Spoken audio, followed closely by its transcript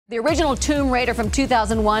The original Tomb Raider from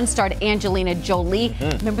 2001 starred Angelina Jolie.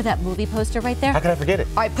 Remember that movie poster right there? How can I forget it?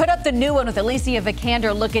 All right, put up the new one with Alicia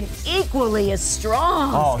Vikander looking equally as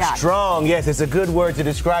strong. Oh, Scott. strong. Yes, it's a good word to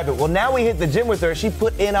describe it. Well, now we hit the gym with her. She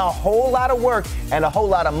put in a whole lot of work and a whole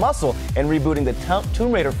lot of muscle in rebooting the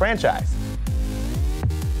Tomb Raider franchise.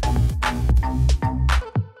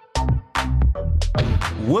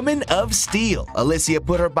 Woman of Steel, Alicia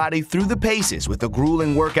put her body through the paces with a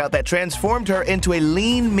grueling workout that transformed her into a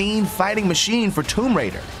lean, mean fighting machine for Tomb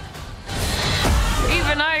Raider.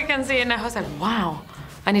 Even I can see it now. I was like, wow,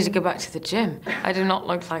 I need to go back to the gym. I do not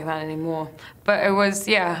look like that anymore. But it was,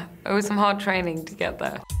 yeah, it was some hard training to get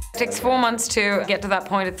there. It takes 4 months to get to that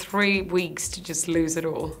point, and 3 weeks to just lose it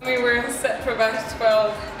all. We were set for about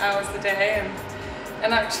 12 hours a day,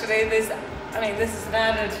 and actually this is an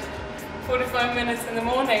added 45 minutes in the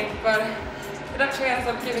morning, but it actually ends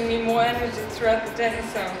up giving me more energy throughout the day,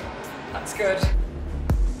 so that's good.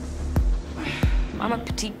 I'm a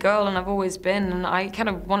petite girl, and I've always been, and I kind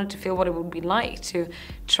of wanted to feel what it would be like to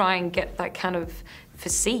try and get that kind of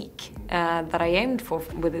physique that I aimed for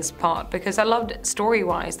with this part, because I loved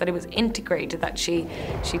story-wise that it was integrated, that she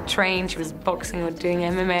trained, she was boxing or doing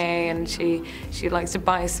MMA, and she likes to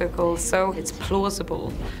bicycle, so it's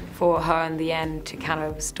plausible for her in the end to kind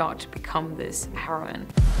of start to become this heroine.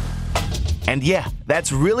 And yeah,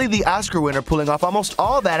 that's really the Oscar winner pulling off almost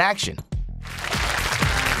all that action.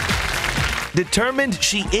 Determined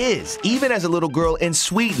she is. Even as a little girl in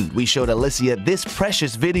Sweden, we showed Alicia this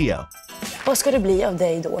precious video. Vad ska det bli av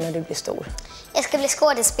dig då när du blir stor? Jag ska bli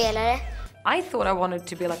skådespelare. I thought I wanted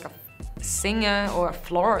to be like a singer or a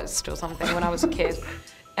florist or something when I was a kid.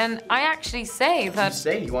 And I actually say that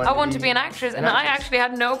I want to be an actress, and I actually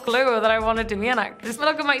had no clue that I wanted to be an actress.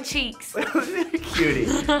 Look at my cheeks. Cutie.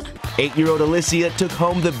 8-year-old Alicia took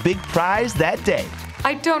home the big prize that day.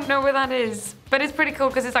 I don't know where that is, but it's pretty cool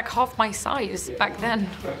because it's like half my size back then.